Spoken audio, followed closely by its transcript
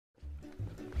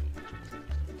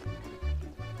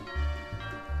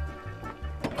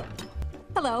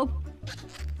Hello.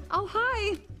 Oh,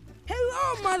 hi.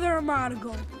 Hello, Mother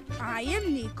Margo. I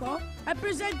am Nico. I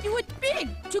present you with Pig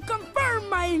to confirm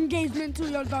my engagement to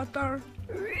your daughter.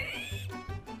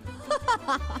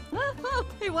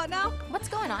 Hey, what now? What's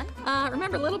going on?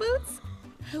 Remember Little Boots?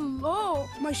 Hello,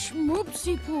 my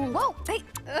schmoopsy poo. Whoa, hey,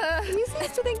 He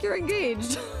seems to think you're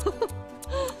engaged.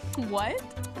 what?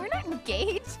 We're not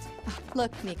engaged.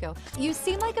 Look, Nico, you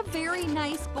seem like a very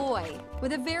nice boy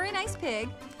with a very nice pig,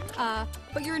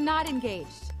 but you're not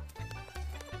engaged.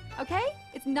 Okay?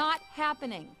 It's not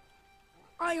happening.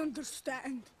 I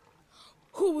understand.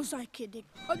 Who was I kidding?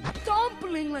 A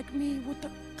dumpling like me with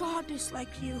a goddess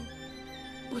like you.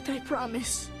 But I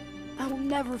promise, I will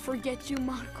never forget you,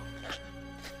 Margo.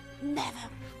 Never.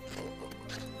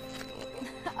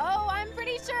 Oh, I'm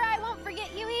pretty sure I won't forget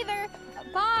you either.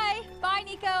 Bye. Bye,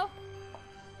 Nico.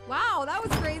 Wow, that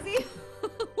was crazy.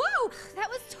 Whoa, that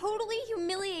was totally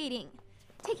humiliating.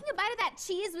 Taking a bite of that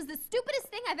cheese was the stupidest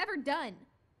thing I've ever done.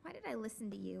 Why did I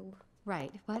listen to you?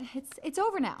 Right, but it's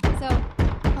over now.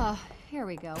 So, here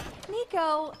we go.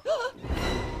 Nico.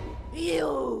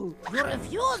 You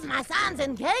refuse my son's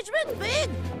engagement, Pig?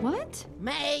 What?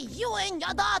 May you and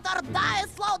your daughter die a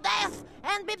slow death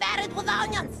and be buried with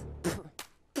onions.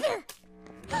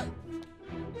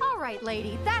 All right,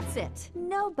 lady, that's it.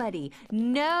 Nobody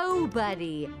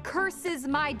curses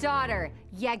my daughter.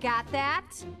 You got that?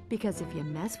 Because if you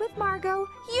mess with Margo,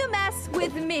 you mess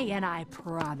with me, and I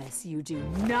promise you do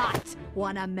not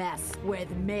want to mess with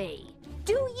me.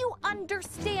 Do you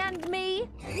understand me?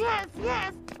 Yes,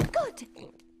 yes. Good.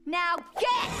 Now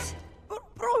get!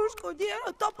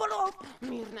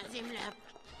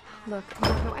 Look,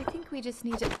 Margo, I think we just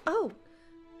need to... Oh!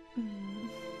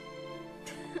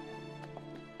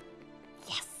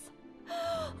 Yes.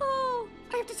 Oh,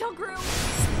 I have to tell Groom.